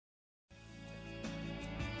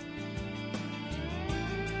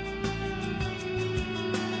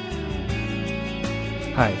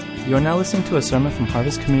Hi, you are now listening to a sermon from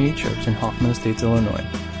Harvest Community Church in Hoffman Estates, Illinois.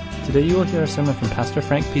 Today you will hear a sermon from Pastor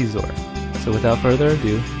Frank Pizor. So without further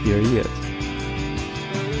ado, here he is.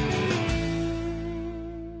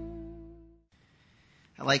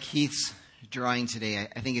 I like Heath's drawing today.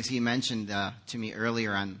 I think as he mentioned to me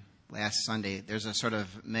earlier on last Sunday, there's a sort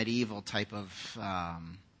of medieval type of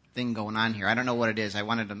thing going on here. I don't know what it is. I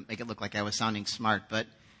wanted to make it look like I was sounding smart, but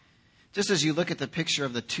just as you look at the picture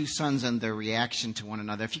of the two sons and their reaction to one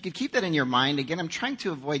another, if you could keep that in your mind. Again, I'm trying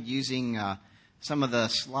to avoid using some of the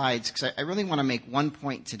slides because I really want to make one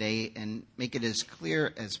point today and make it as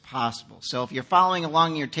clear as possible. So if you're following along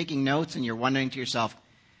and you're taking notes and you're wondering to yourself,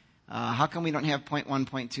 how come we don't have point 1,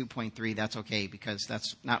 point 2, point 3? That's okay, because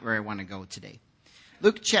that's not where I want to go today.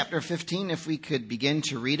 Luke chapter 15, if we could begin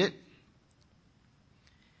to read it.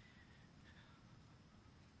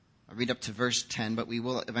 I'll read up to verse 10, but we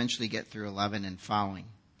will eventually get through 11 and following.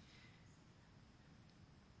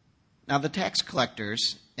 Now the tax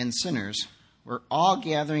collectors and sinners were all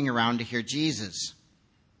gathering around to hear Jesus.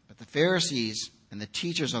 But the Pharisees and the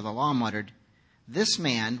teachers of the law muttered, "This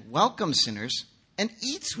man welcomes sinners and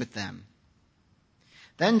eats with them."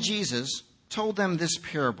 Then Jesus told them this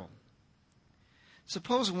parable.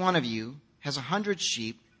 "Suppose one of you has 100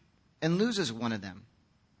 sheep and loses one of them.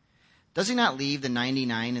 Does he not leave the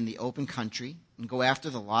 99 in the open country and go after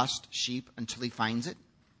the lost sheep until he finds it?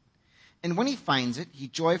 And when he finds it, he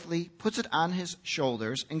joyfully puts it on his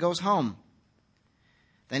shoulders and goes home.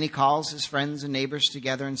 Then he calls his friends and neighbors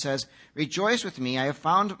together and says, 'Rejoice with me, I have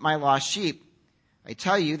found my lost sheep.' I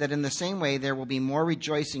tell you that in the same way there will be more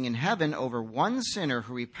rejoicing in heaven over one sinner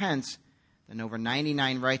who repents than over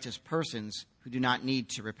 99 righteous persons who do not need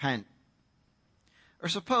to repent. Or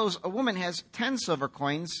suppose a woman has 10 silver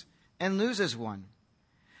coins and loses one.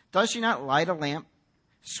 Does she not light a lamp,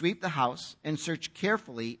 sweep the house, and search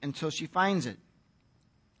carefully until she finds it?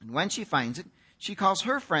 And when she finds it, she calls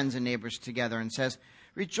her friends and neighbors together and says,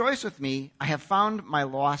 'Rejoice with me, I have found my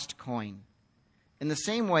lost coin.' In the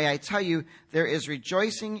same way, I tell you, there is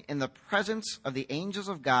rejoicing in the presence of the angels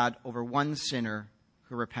of God over one sinner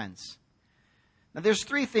who repents." Now, there's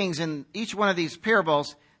 3 things in each one of these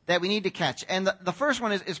parables that we need to catch. And the first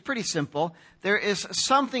one is pretty simple. There is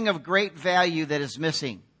something of great value that is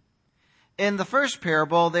missing. In the first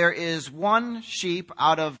parable, there is one sheep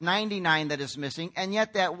out of 99 that is missing, and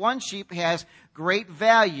yet that one sheep has great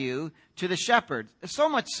value to the shepherd. So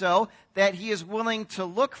much so that he is willing to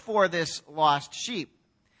look for this lost sheep.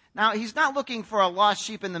 Now, he's not looking for a lost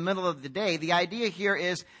sheep in the middle of the day. The idea here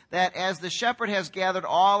is that as the shepherd has gathered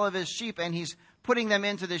all of his sheep and he's putting them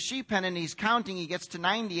into the sheep pen and he's counting, he gets to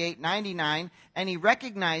 98, 99, and he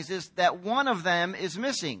recognizes that one of them is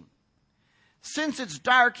missing. Since it's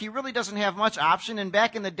dark, he really doesn't have much option. And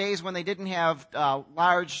back in the days when they didn't have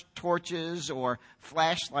large torches or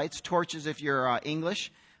flashlights, torches if you're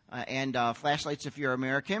English, and flashlights if you're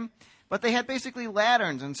American, but they had basically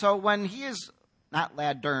lanterns. And so when he is, not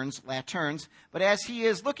lanterns, but as he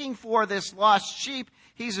is looking for this lost sheep,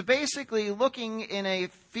 he's basically looking in a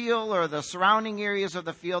field or the surrounding areas of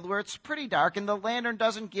the field where it's pretty dark and the lantern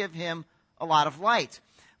doesn't give him a lot of light.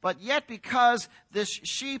 But yet, because this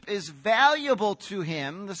sheep is valuable to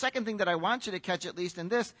him, the second thing that I want you to catch, at least in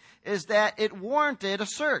this, is that it warranted a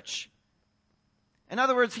search. In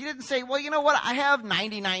other words, he didn't say, well, you know what, I have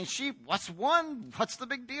 99 sheep. What's one? What's the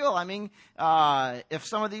big deal? I mean, if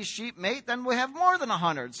some of these sheep mate, then we'll have more than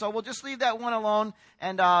 100. So we'll just leave that one alone,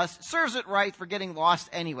 and serves it right for getting lost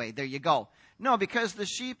anyway. There you go. No, because the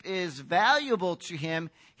sheep is valuable to him,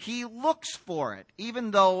 he looks for it,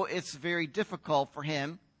 even though it's very difficult for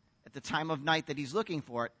him at the time of night that he's looking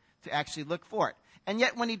for it to actually look for it. And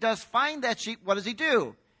yet when he does find that sheep, what does he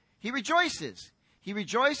do? He rejoices. He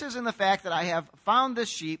rejoices in the fact that I have found this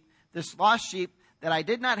sheep, this lost sheep that I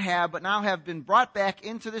did not have, but now have been brought back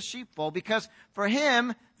into the sheepfold, because for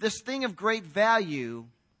him, this thing of great value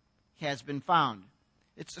has been found.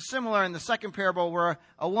 It's similar in the second parable where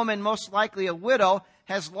a woman, most likely a widow,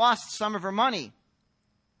 has lost some of her money.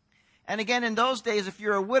 And again, in those days, if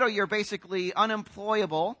you're a widow, you're basically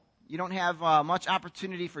unemployable. You don't have much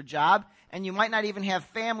opportunity for job, and you might not even have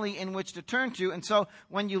family in which to turn to. And so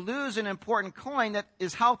when you lose an important coin that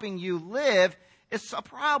is helping you live, it's a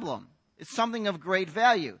problem. It's something of great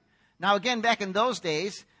value. Now, again, back in those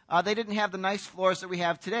days, they didn't have the nice floors that we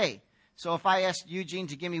have today. So if I asked Eugene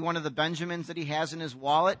to give me one of the Benjamins that he has in his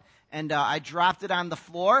wallet, and I dropped it on the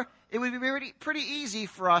floor, it would be pretty easy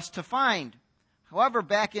for us to find. However,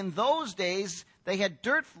 back in those days, they had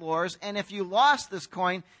dirt floors, and if you lost this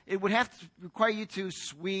coin, it would have to require you to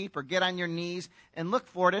sweep or get on your knees and look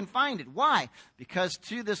for it and find it. Why? Because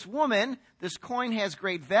to this woman, this coin has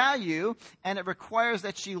great value, and it requires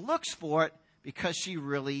that she looks for it because she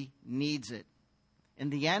really needs it. In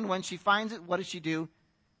the end, when she finds it, what does she do?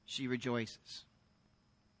 She rejoices.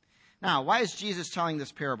 Now, why is Jesus telling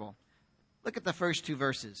this parable? Look at the first 2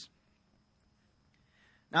 verses.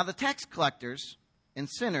 Now, the tax collectors and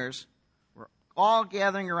sinners were all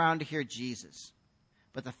gathering around to hear Jesus.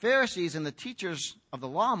 But the Pharisees and the teachers of the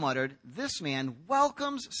law muttered, "This man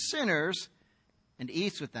welcomes sinners and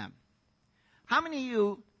eats with them." How many of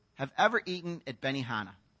you have ever eaten at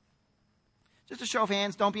Benihana? Just a show of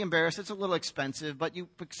hands, don't be embarrassed. It's a little expensive, but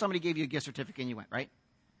somebody gave you a gift certificate and you went, right?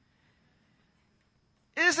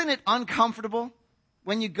 Isn't it uncomfortable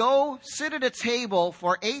when you go sit at a table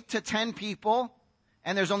for 8 to 10 people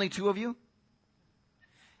and there's only 2 of you?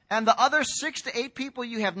 And the other 6 to 8 people,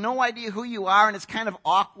 you have no idea who you are, and it's kind of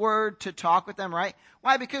awkward to talk with them, right?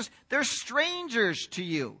 Why? Because they're strangers to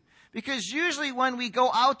you. Because usually when we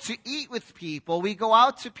go out to eat with people, we go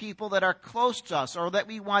out to people that are close to us or that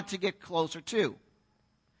we want to get closer to.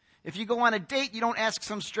 If you go on a date, you don't ask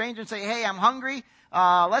some stranger and say, "Hey, I'm hungry.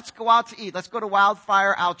 Let's go out to eat. Let's go to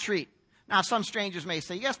Wildfire. I'll treat." Now, some strangers may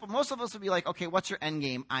say yes, but most of us will be like, "Okay, what's your end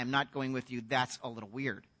game? I'm not going with you." That's a little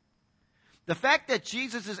weird. The fact that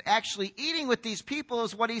Jesus is actually eating with these people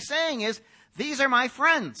is what he's saying is, these are my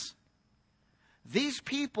friends. These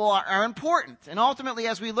people are important. And ultimately,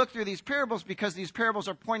 as we look through these parables, because these parables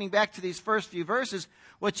are pointing back to these first few verses,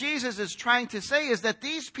 what Jesus is trying to say is that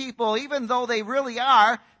these people, even though they really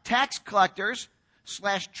are tax collectors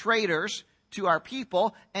 / traitors to our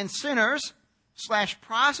people and sinners /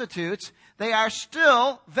 prostitutes, they are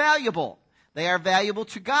still valuable. They are valuable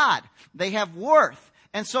to God. They have worth.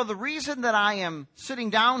 And so the reason that I am sitting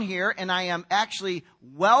down here and I am actually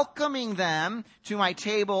welcoming them to my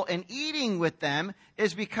table and eating with them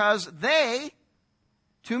is because they,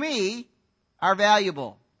 to me, are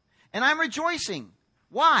valuable. And I'm rejoicing.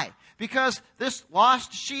 Why? Because this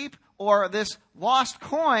lost sheep or this lost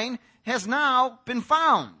coin has now been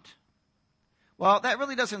found. Well, that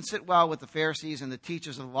really doesn't sit well with the Pharisees and the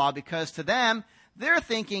teachers of the law, because to them, their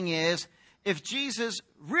thinking is, if Jesus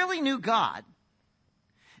really knew God,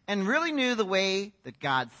 and really knew the way that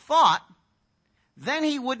God thought, then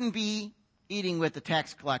he wouldn't be eating with the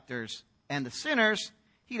tax collectors and the sinners.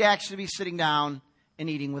 He'd actually be sitting down and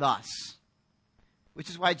eating with us. Which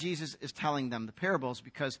is why Jesus is telling them the parables,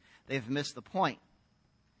 because they've missed the point.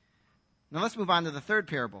 Now let's move on to the third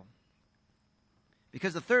parable.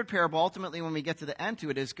 Because the third parable, ultimately, when we get to the end to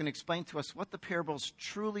it, is going to explain to us what the parables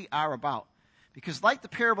truly are about. Because like the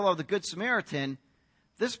parable of the Good Samaritan,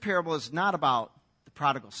 this parable is not about the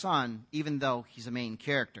prodigal son, even though he's a main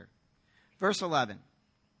character. Verse 11.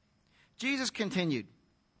 Jesus continued,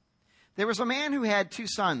 "There was a man who had 2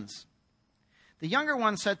 sons. The younger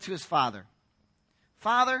one said to his father,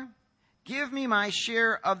 'Father, give me my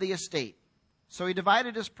share of the estate.' So he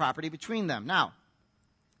divided his property between them." Now,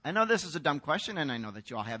 I know this is a dumb question, and I know that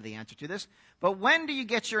you all have the answer to this, but when do you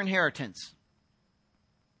get your inheritance?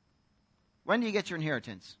 When do you get your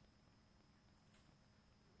inheritance?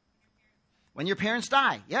 When your parents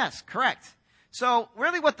die. Yes, correct. So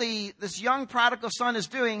really what this young prodigal son is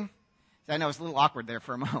doing, I know it's a little awkward there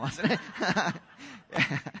for a moment, wasn't it?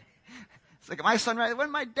 It's like my son, right?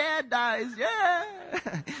 When my dad dies,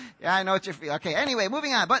 yeah. Yeah, I know what you feel. Okay, anyway,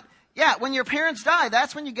 moving on. But yeah, when your parents die,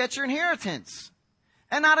 that's when you get your inheritance.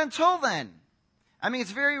 And not until then. I mean,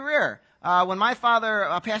 it's very rare. When my father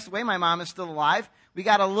passed away, my mom is still alive. We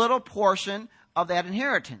got a little portion of that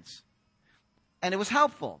inheritance. And it was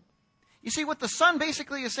helpful. You see, what the son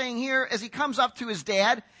basically is saying here as he comes up to his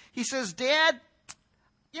dad, he says, "Dad,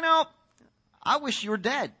 I wish you were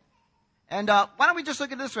dead. And why don't we just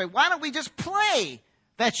look at it this way? Why don't we just play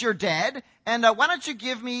that you're dead? And why don't you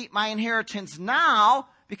give me my inheritance now?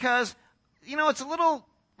 Because, it's a little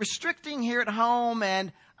restricting here at home,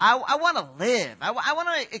 and I want to live. I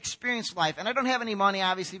want to experience life. And I don't have any money,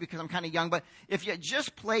 obviously, because I'm kind of young. But if you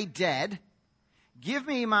just play dead, give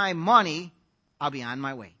me my money, I'll be on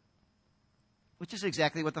my way." Which is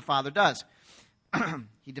exactly what the father does.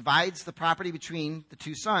 He divides the property between the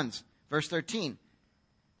 2 sons. Verse 13.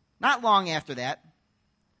 Not long after that,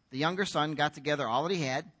 the younger son got together all that he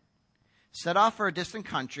had, set off for a distant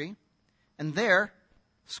country, and there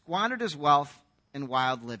squandered his wealth in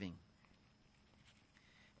wild living.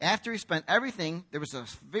 After he spent everything, there was a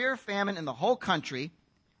severe famine in the whole country,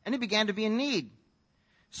 and he began to be in need.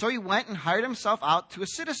 So he went and hired himself out to a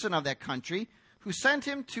citizen of that country, who sent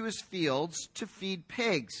him to his fields to feed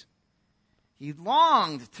pigs. He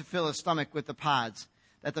longed to fill his stomach with the pods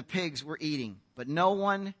that the pigs were eating, but no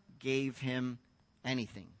one gave him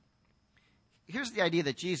anything. Here's the idea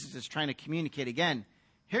that Jesus is trying to communicate again.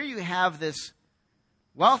 Here you have this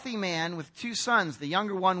wealthy man with 2 sons, the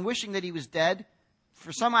younger one wishing that he was dead.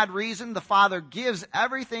 For some odd reason, the father gives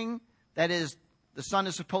everything that the son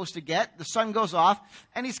is supposed to get. The son goes off,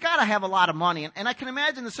 and he's got to have a lot of money. And I can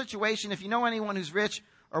imagine the situation, if you know anyone who's rich,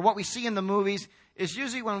 or what we see in the movies, is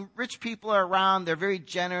usually when rich people are around, they're very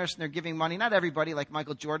generous and they're giving money. Not everybody like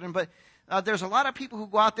Michael Jordan, but there's a lot of people who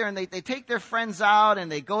go out there and they take their friends out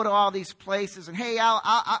and they go to all these places and, hey,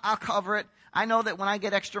 I'll cover it. I know that when I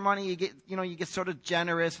get extra money, you get sort of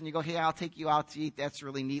generous and you go, hey, I'll take you out to eat. That's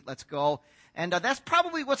really neat. Let's go. And that's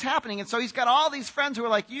probably what's happening. And so he's got all these friends who are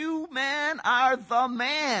like, you, man, are the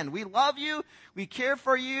man. We love you. We care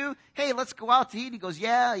for you. Hey, let's go out to eat. He goes,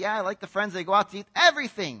 yeah, I like the friends. They go out to eat.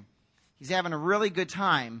 Everything. He's having a really good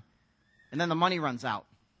time. And then the money runs out.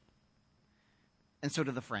 And so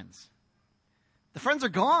do the friends. The friends are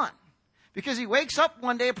gone. Because he wakes up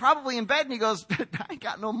one day, probably in bed, and he goes, I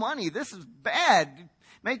got no money. This is bad.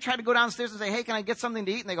 May try to go downstairs and say, hey, can I get something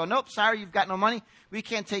to eat? And they go, nope, sorry, you've got no money. We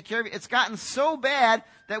can't take care of you. It's gotten so bad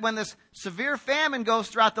that when this severe famine goes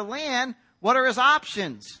throughout the land, what are his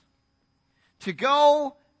options? To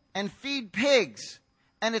go and feed pigs.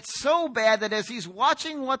 And it's so bad that as he's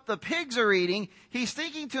watching what the pigs are eating, he's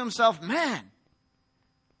thinking to himself, man,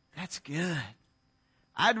 that's good.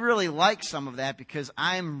 I'd really like some of that because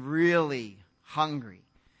I'm really hungry.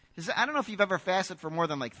 I don't know if you've ever fasted for more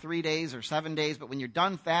than like 3 days or 7 days, but when you're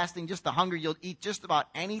done fasting, just the hunger, you'll eat just about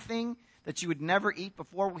anything that you would never eat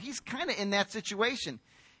before. Well, he's kind of in that situation.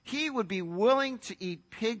 He would be willing to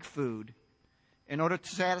eat pig food in order to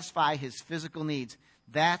satisfy his physical needs.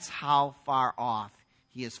 That's how far off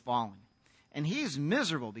he has fallen. And he's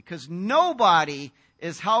miserable because nobody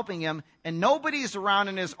is helping him and nobody's around,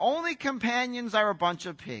 and his only companions are a bunch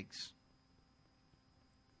of pigs.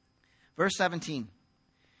 Verse 17.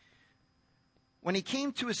 When he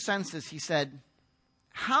came to his senses, he said,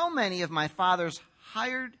 how many of my father's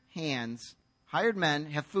hired men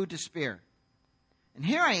have food to spare? And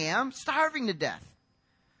here I am, starving to death.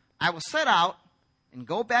 I will set out and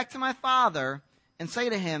go back to my father and say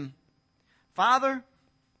to him, Father,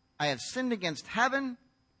 I have sinned against heaven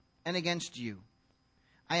and against you.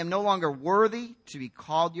 I am no longer worthy to be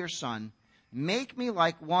called your son. Make me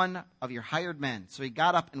like one of your hired men. So he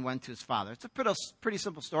got up and went to his father. It's a pretty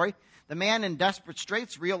simple story. The man in desperate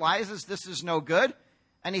straits realizes this is no good,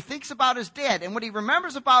 and he thinks about his dad. And what he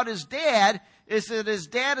remembers about his dad is that his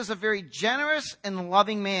dad is a very generous and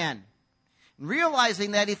loving man. And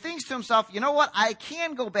realizing that, he thinks to himself, you know what, I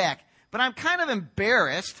can go back, but I'm kind of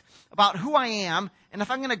embarrassed about who I am. And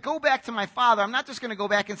if I'm going to go back to my father, I'm not just going to go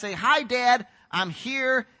back and say, hi, Dad, I'm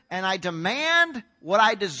here, and I demand what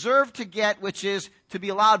I deserve to get, which is to be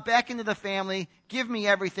allowed back into the family. Give me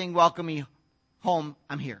everything. Welcome me home.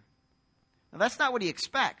 I'm here. Now, that's not what he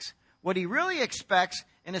expects. What he really expects,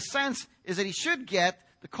 in a sense, is that he should get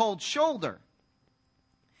the cold shoulder.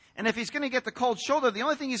 And if he's going to get the cold shoulder, the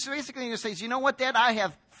only thing he's basically going to say is, you know what, Dad, I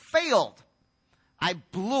have failed. I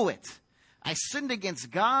blew it. I sinned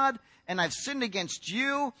against God, and I've sinned against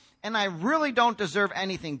you, and I really don't deserve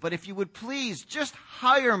anything. But if you would please just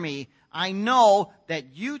hire me, I know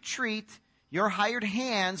that you treat your hired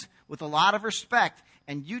hands with a lot of respect,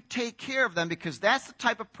 and you take care of them because that's the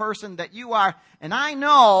type of person that you are, and I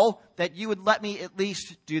know that you would let me at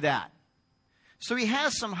least do that. So he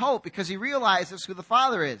has some hope because he realizes who the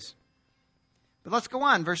Father is. But let's go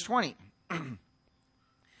on, verse 20.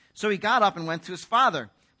 So he got up and went to his father.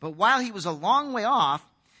 But while he was a long way off,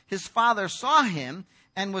 his father saw him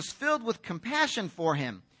and was filled with compassion for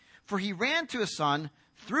him. For he ran to his son,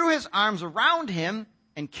 threw his arms around him,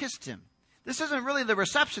 and kissed him. This isn't really the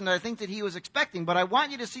reception that I think that he was expecting, but I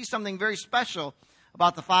want you to see something very special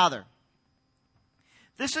about the father.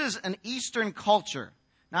 This is an Eastern culture.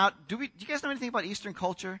 Now, do you guys know anything about Eastern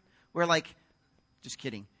culture? Where, like, just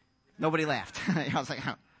kidding. Nobody laughed. I was like,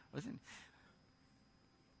 what's it?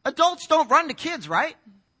 Adults don't run to kids, right?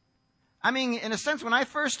 I mean, in a sense, when I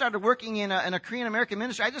first started working in a Korean American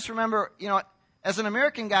ministry, I just remember, as an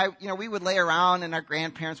American guy, we would lay around and our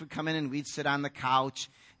grandparents would come in and we'd sit on the couch.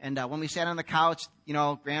 And when we sat on the couch,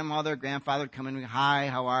 grandmother, grandfather would come in and go, hi,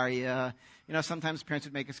 how are you? Sometimes parents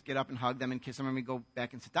would make us get up and hug them and kiss them and we'd go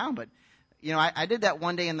back and sit down. But, I did that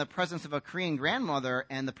one day in the presence of a Korean grandmother,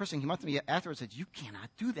 and the person came up to me afterwards and said, you cannot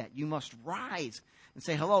do that. You must rise and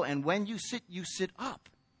say hello. And when you sit up.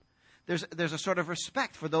 There's a sort of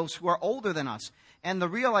respect for those who are older than us. And the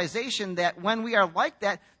realization that when we are like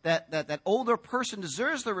that older person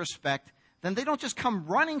deserves the respect, then they don't just come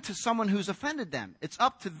running to someone who's offended them. It's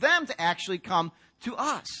up to them to actually come to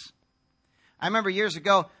us. I remember years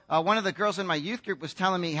ago, one of the girls in my youth group was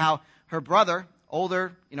telling me how her brother,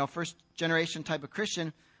 older, first generation type of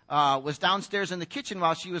Christian, was downstairs in the kitchen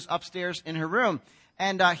while she was upstairs in her room.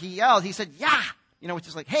 And he yelled, he said, yeah, which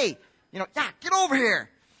is like, hey, yeah, get over here.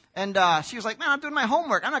 And she was like, man, I'm doing my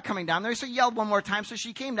homework. I'm not coming down there. So he yelled one more time. So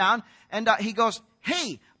she came down and he goes,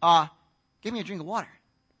 hey, give me a drink of water.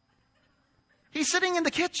 He's sitting in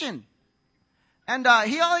the kitchen. And all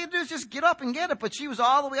he had to do is just get up and get it. But she was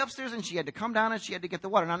all the way upstairs and she had to come down and she had to get the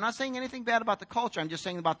water. And I'm not saying anything bad about the culture. I'm just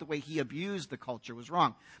saying about the way he abused the culture was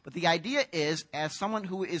wrong. But the idea is, as someone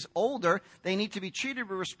who is older, they need to be treated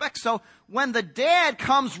with respect. So when the dad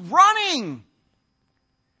comes running,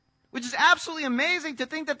 which is absolutely amazing to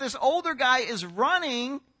think that this older guy is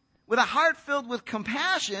running with a heart filled with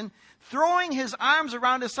compassion, throwing his arms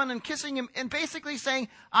around his son and kissing him and basically saying,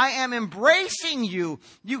 I am embracing you.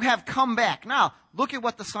 You have come back. Now, look at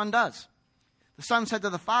what the son does. The son said to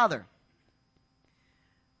the father,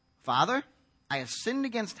 Father, I have sinned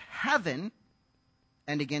against heaven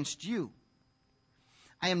and against you.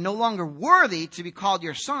 I am no longer worthy to be called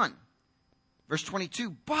your son. Verse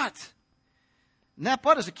 22, but... And that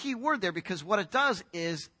but is a key word there because what it does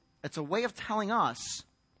is it's a way of telling us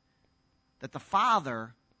that the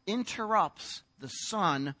father interrupts the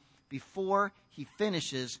son before he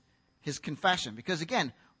finishes his confession. Because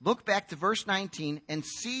again, look back to verse 19 and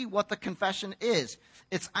see what the confession is.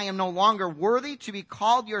 It's, I am no longer worthy to be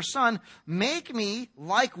called your son. Make me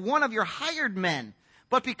like one of your hired men.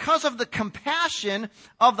 But because of the compassion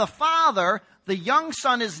of the father, the young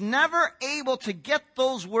son is never able to get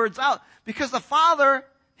those words out because the father,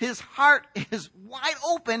 his heart is wide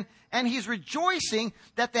open and he's rejoicing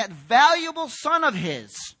that that valuable son of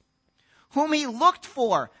his, whom he looked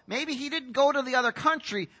for, maybe he didn't go to the other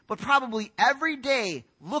country, but probably every day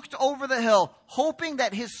looked over the hill, hoping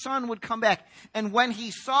that his son would come back. And when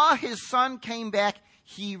he saw his son came back,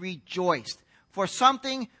 he rejoiced for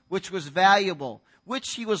something which was valuable,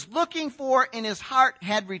 which he was looking for in his heart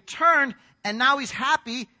had returned, and now he's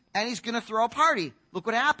happy and he's going to throw a party. Look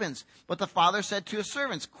what happens. But the father said to his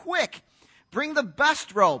servants, quick, bring the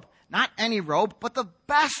best robe, not any robe, but the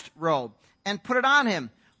best robe, and put it on him.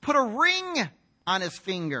 Put a ring on his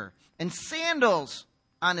finger and sandals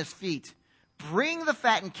on his feet. Bring the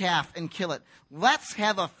fattened calf and kill it. Let's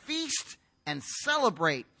have a feast and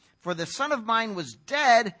celebrate. For the son of mine was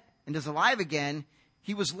dead and is alive again.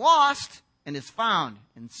 He was lost and is found.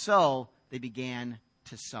 And so they began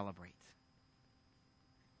to celebrate.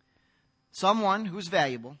 Someone who was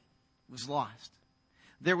valuable was lost.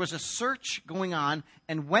 There was a search going on,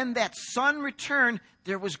 and when that son returned,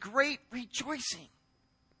 there was great rejoicing.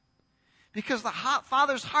 Because the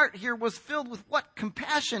father's heart here was filled with what?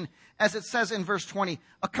 Compassion, as it says in verse 20.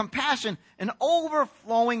 A compassion, an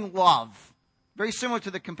overflowing love. Very similar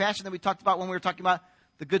to the compassion that we talked about when we were talking about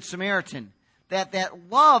the Good Samaritan. That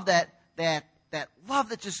love, that love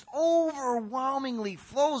that just overwhelmingly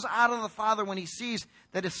flows out of the father when he sees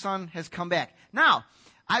that his son has come back. Now,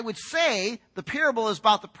 I would say the parable is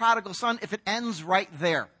about the prodigal son if it ends right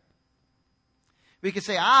there. We could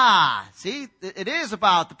say, see, it is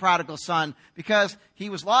about the prodigal son because he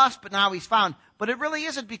was lost, but now he's found. But it really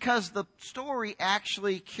isn't because the story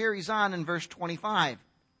actually carries on in verse 25.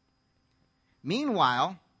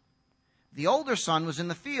 Meanwhile, the older son was in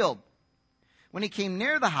the field. When he came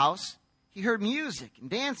near the house, he heard music and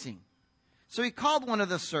dancing. So he called one of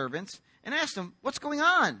the servants and asked him, what's going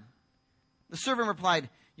on? The servant replied,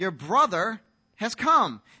 your brother has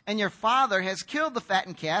come, and your father has killed the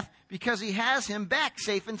fattened calf because he has him back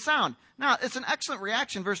safe and sound. Now, it's an excellent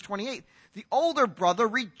reaction, verse 28. The older brother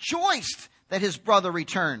rejoiced that his brother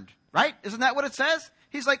returned, right? Isn't that what it says?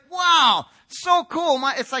 He's like, wow, so cool.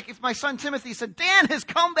 It's like if my son Timothy said, Dan has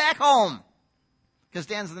come back home. Because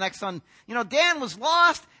Dan's the next son. Dan was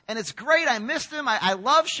lost, and it's great. I missed him. I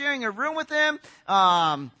love sharing a room with him.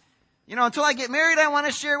 Until I get married, I want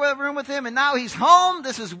to share a room with him. And now he's home.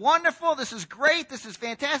 This is wonderful. This is great. This is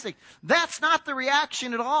fantastic. That's not the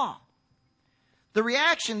reaction at all. The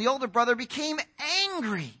reaction, the older brother became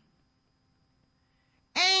angry.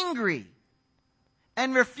 Angry.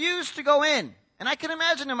 And refused to go in. And I can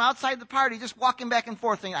imagine him outside the party just walking back and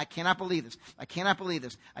forth thinking, I cannot believe this. I cannot believe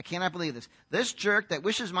this. I cannot believe this. This jerk that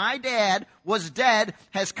wishes my dad was dead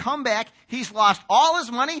has come back. He's lost all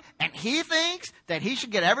his money and he thinks that he should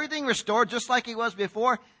get everything restored just like he was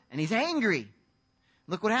before. And he's angry.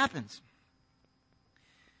 Look what happens.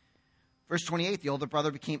 Verse 28, the older brother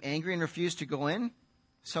became angry and refused to go in.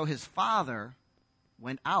 So his father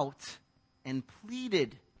went out and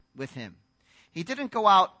pleaded with him. He didn't go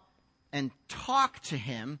out and talked to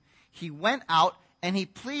him, he went out and he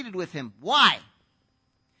pleaded with him. Why?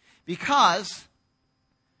 Because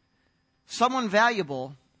someone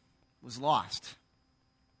valuable was lost.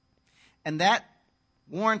 And that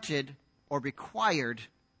warranted or required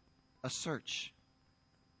a search.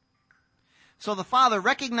 So the father,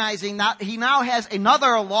 recognizing that he now has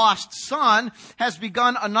another lost son, has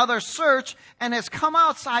begun another search and has come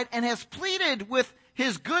outside and has pleaded with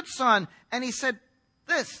his good son. And he said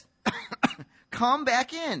this, come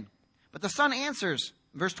back in. But the son answers,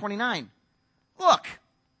 verse 29, look,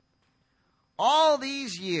 all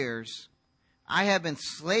these years I have been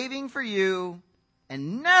slaving for you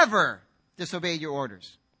and never disobeyed your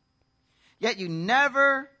orders. Yet you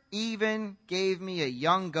never even gave me a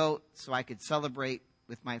young goat so I could celebrate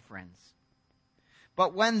with my friends.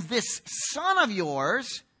 But when this son of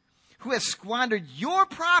yours, who has squandered your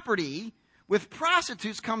property with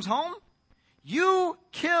prostitutes, comes home, you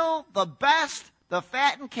kill the best, the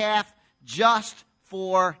fattened calf, just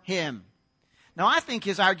for him. Now, I think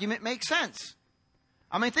his argument makes sense.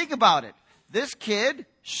 I mean, think about it. This kid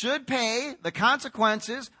should pay the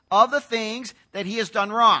consequences of the things that he has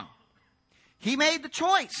done wrong. He made the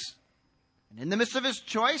choice. And in the midst of his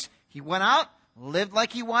choice, he went out, lived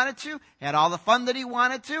like he wanted to, had all the fun that he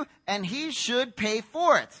wanted to, and he should pay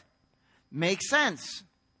for it. Makes sense.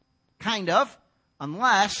 Kind of.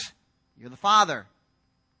 Unless you're the father.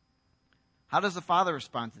 How does the father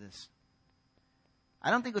respond to this?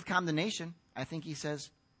 I don't think with condemnation. I think he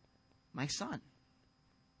says, my son.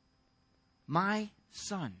 My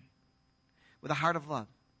son. With a heart of love.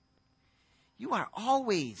 You are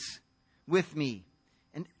always with me,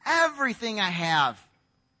 and everything I have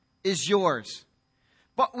is yours.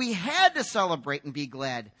 But we had to celebrate and be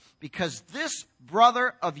glad because this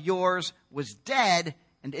brother of yours was dead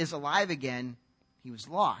and is alive again. He was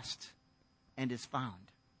lost and is found.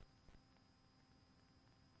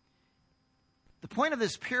 The point of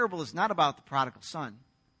this parable is not about the prodigal son,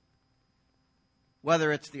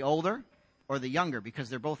 whether it's the older or the younger, because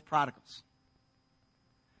they're both prodigals.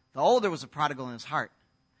 The older was a prodigal in his heart.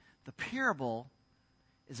 The parable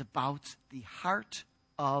is about the heart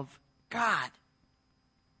of God.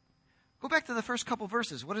 Go back to the first couple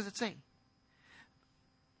verses. What does it say?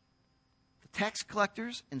 The tax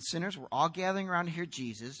collectors and sinners were all gathering around to hear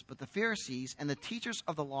Jesus, but the Pharisees and the teachers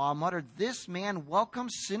of the law muttered, this man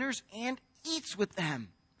welcomes sinners and eats with them.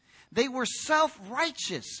 They were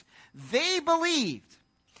self-righteous. They believed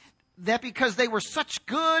that because they were such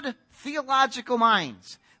good theological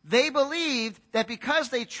minds, they believed that because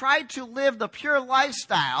they tried to live the pure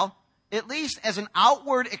lifestyle, at least as an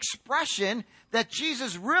outward expression, that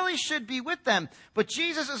Jesus really should be with them. But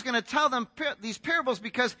Jesus is going to tell them these parables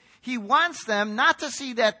because he wants them not to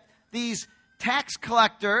see that these tax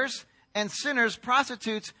collectors and sinners,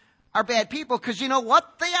 prostitutes, are bad people, because you know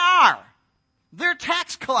what? They are. They're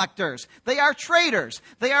tax collectors. They are traitors.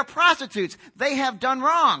 They are prostitutes. They have done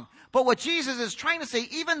wrong. But what Jesus is trying to say,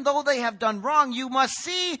 even though they have done wrong, you must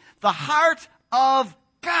see the heart of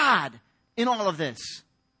God in all of this.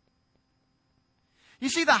 You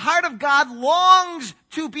see, the heart of God longs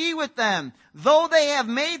to be with them. Though they have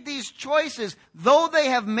made these choices, though they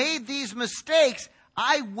have made these mistakes,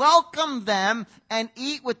 I welcome them and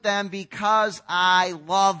eat with them because I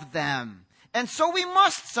love them. And so we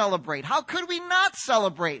must celebrate. How could we not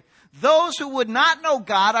celebrate? Those who would not know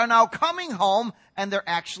God are now coming home and they're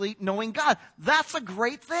actually knowing God. That's a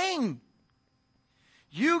great thing.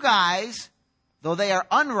 You guys, though they are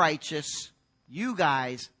unrighteous, you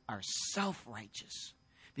guys are self-righteous.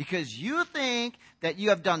 Because you think that you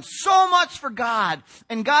have done so much for God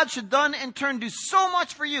and God should then in turn do so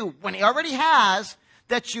much for you when he already has,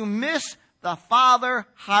 that you miss the Father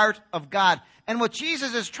heart of God. And what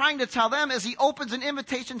Jesus is trying to tell them as he opens an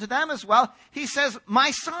invitation to them as well, he says,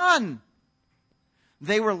 my son.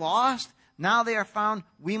 They were lost. Now they are found.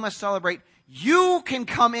 We must celebrate. You can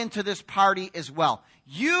come into this party as well.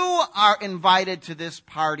 You are invited to this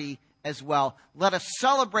party as well. Let us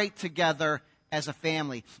celebrate together as a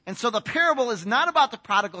family. And so the parable is not about the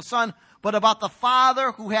prodigal son, but about the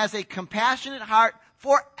father who has a compassionate heart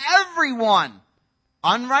for everyone,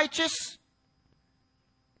 unrighteous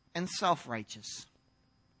and self-righteous.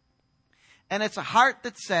 And it's a heart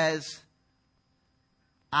that says,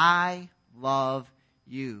 I love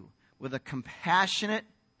you, with a compassionate,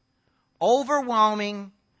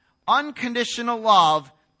 overwhelming, unconditional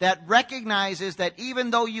love that recognizes that even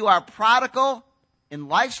though you are prodigal in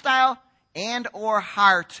lifestyle and or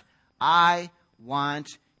heart, I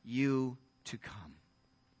want you to come.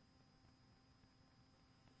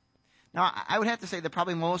 Now, I would have to say that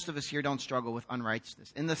probably most of us here don't struggle with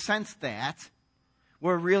unrighteousness, in the sense that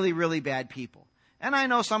were really, really bad people. And I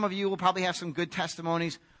know some of you will probably have some good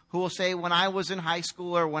testimonies who will say, when I was in high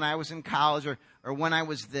school or when I was in college or when I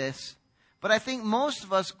was this. But I think most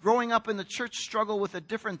of us growing up in the church struggle with a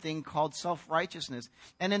different thing called self-righteousness.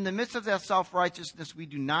 And in the midst of that self-righteousness, we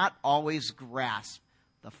do not always grasp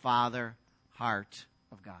the Father heart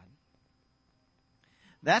of God.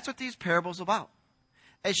 That's what these parables are about.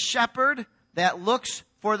 A shepherd that looks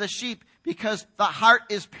for the sheep because the heart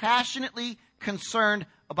is passionately concerned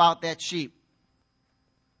about that sheep.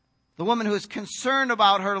 The woman who is concerned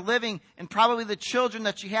about her living and probably the children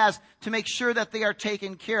that she has to make sure that they are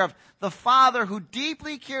taken care of. The father who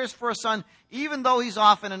deeply cares for a son, even though he's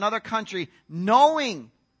off in another country, knowing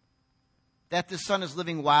that the son is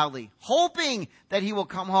living wildly, hoping that he will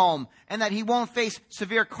come home and that he won't face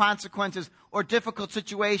severe consequences or difficult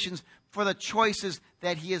situations for the choices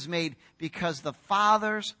that he has made, because the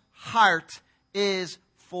Father's heart is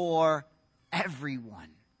for everyone.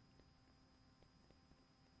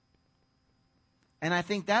 And I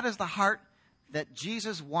think that is the heart that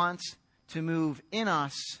Jesus wants to move in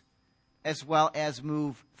us as well as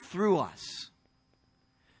move through us.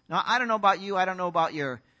 Now, I don't know about you. I don't know about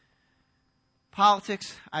your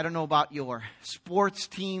politics. I don't know about your sports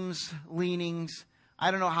teams' leanings.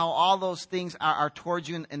 I don't know how all those things are towards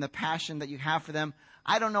you and the passion that you have for them.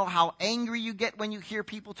 I don't know how angry you get when you hear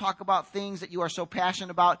people talk about things that you are so passionate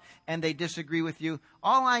about and they disagree with you.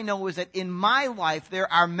 All I know is that in my life,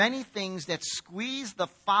 there are many things that squeeze the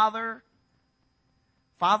Father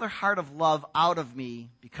heart of love out of me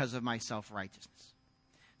because of my self-righteousness.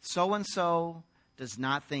 So-and-so does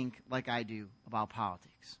not think like I do about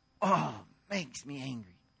politics. Oh, makes me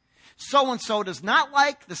angry. So-and-so does not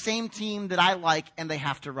like the same team that I like, and they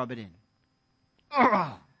have to rub it in.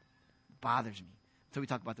 Oh, bothers me. Until we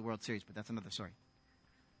talk about the World Series, but that's another story.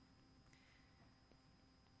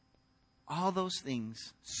 All those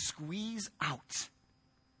things squeeze out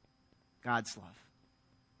God's love.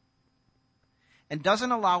 And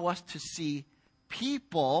doesn't allow us to see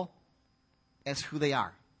people as who they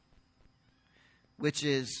are, which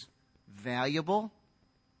is valuable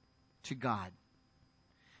to God.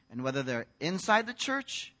 And whether they're inside the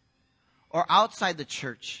church or outside the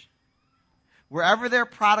church, wherever their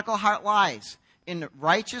prodigal heart lies, in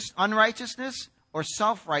unrighteousness or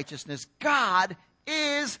self-righteousness, God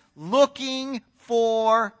is looking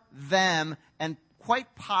for them and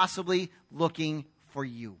quite possibly looking for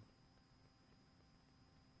you.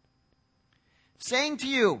 Saying to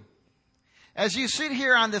you, as you sit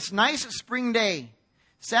here on this nice spring day,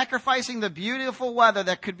 sacrificing the beautiful weather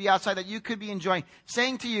that could be outside, that you could be enjoying,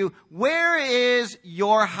 saying to you, where is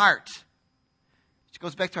your heart? Which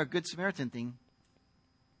goes back to our Good Samaritan thing.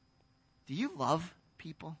 Do you love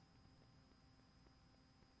people?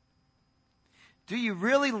 Do you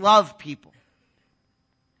really love people?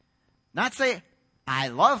 Not say, I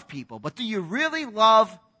love people, but do you really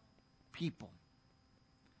love people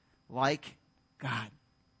like God?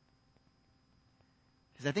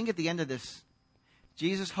 Because I think at the end of this,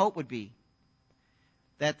 Jesus' hope would be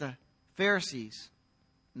that the Pharisees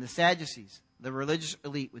and the Sadducees, the religious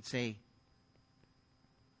elite, would say,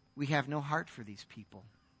 we have no heart for these people.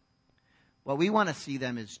 What we want to see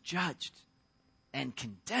them is judged and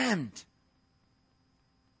condemned.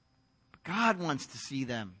 But God wants to see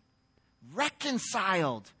them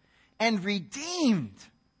reconciled and redeemed.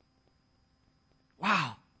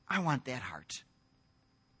 Wow, I want that heart.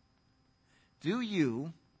 Do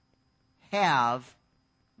you have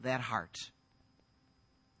that heart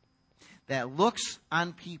that looks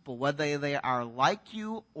on people, whether they are like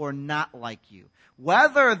you or not like you,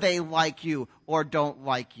 whether they like you or don't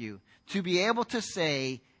like you, to be able to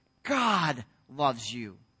say, God loves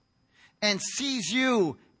you and sees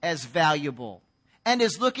you as valuable and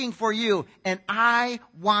is looking for you. And I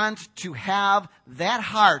want to have that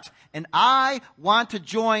heart. And I want to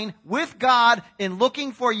join with God in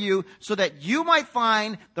looking for you so that you might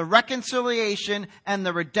find the reconciliation and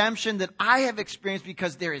the redemption that I have experienced,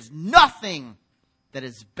 because there is nothing that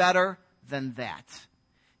is better than that.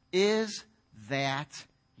 Is that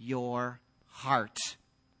your heart?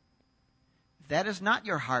 If that is not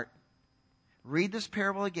your heart, read this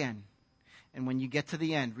parable again. And when you get to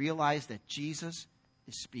the end, realize that Jesus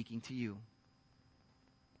is speaking to you.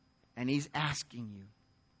 And He's asking you,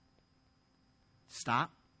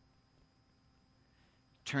 stop.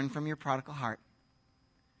 Turn from your prodigal heart.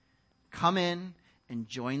 Come in and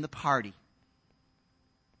join the party.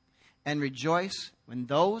 And rejoice when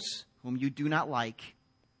those whom you do not like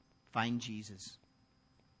find Jesus.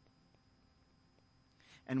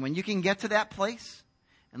 And when you can get to that place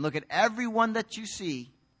and look at everyone that you see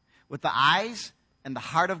with the eyes and the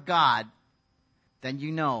heart of God, then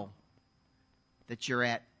you know that you're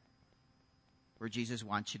at where Jesus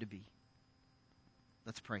wants you to be.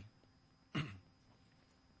 Let's pray.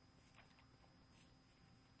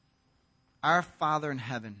 Our Father in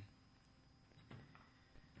heaven,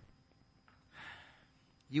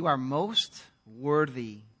 you are most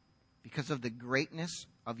worthy because of the greatness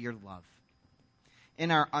of your love. In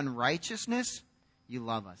our unrighteousness, you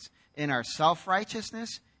love us. In our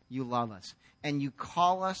self-righteousness, you love us. And you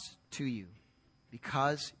call us to you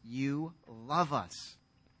because you love us.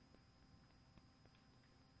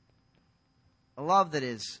 A love that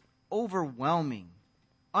is overwhelming,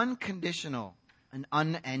 unconditional, and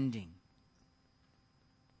unending.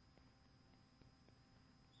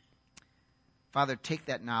 Father, take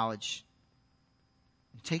that knowledge,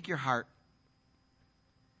 take your heart,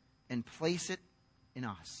 and place it in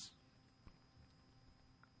us.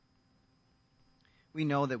 We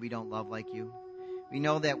know that we don't love like you. We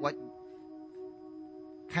know that what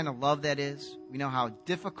kind of love that is. We know how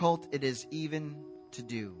difficult it is even to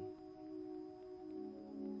do.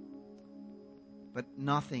 But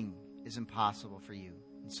nothing is impossible for you.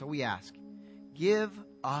 And so we ask, give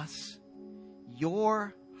us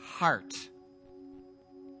your heart.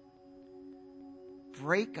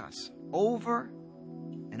 Break us over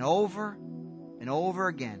and over and over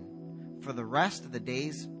again for the rest of the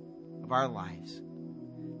days of our lives,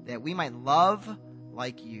 that we might love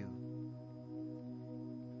like you.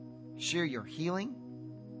 Share your healing,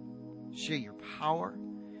 share your power,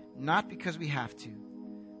 not because we have to,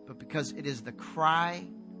 but because it is the cry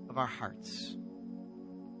of our hearts.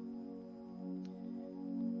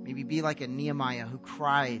 Maybe be like a Nehemiah who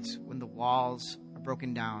cries when the walls are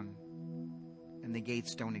broken down and the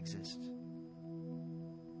gates don't exist.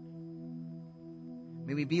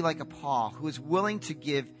 May we be like a Paul who is willing to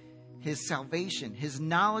give his salvation, his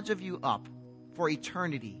knowledge of you up for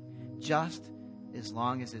eternity, just as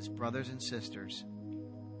long as his brothers and sisters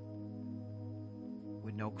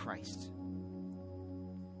would know Christ.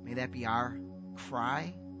 May that be our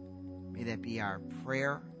cry. May that be our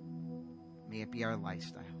prayer. May it be our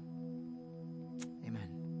lifestyle. Amen.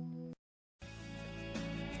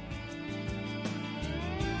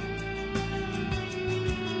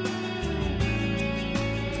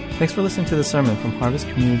 Thanks for listening to the sermon from Harvest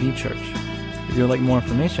Community Church. If you would like more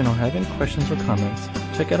information or have any questions or comments,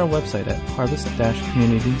 check out our website at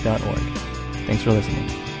harvest-community.org. Thanks for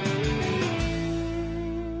listening.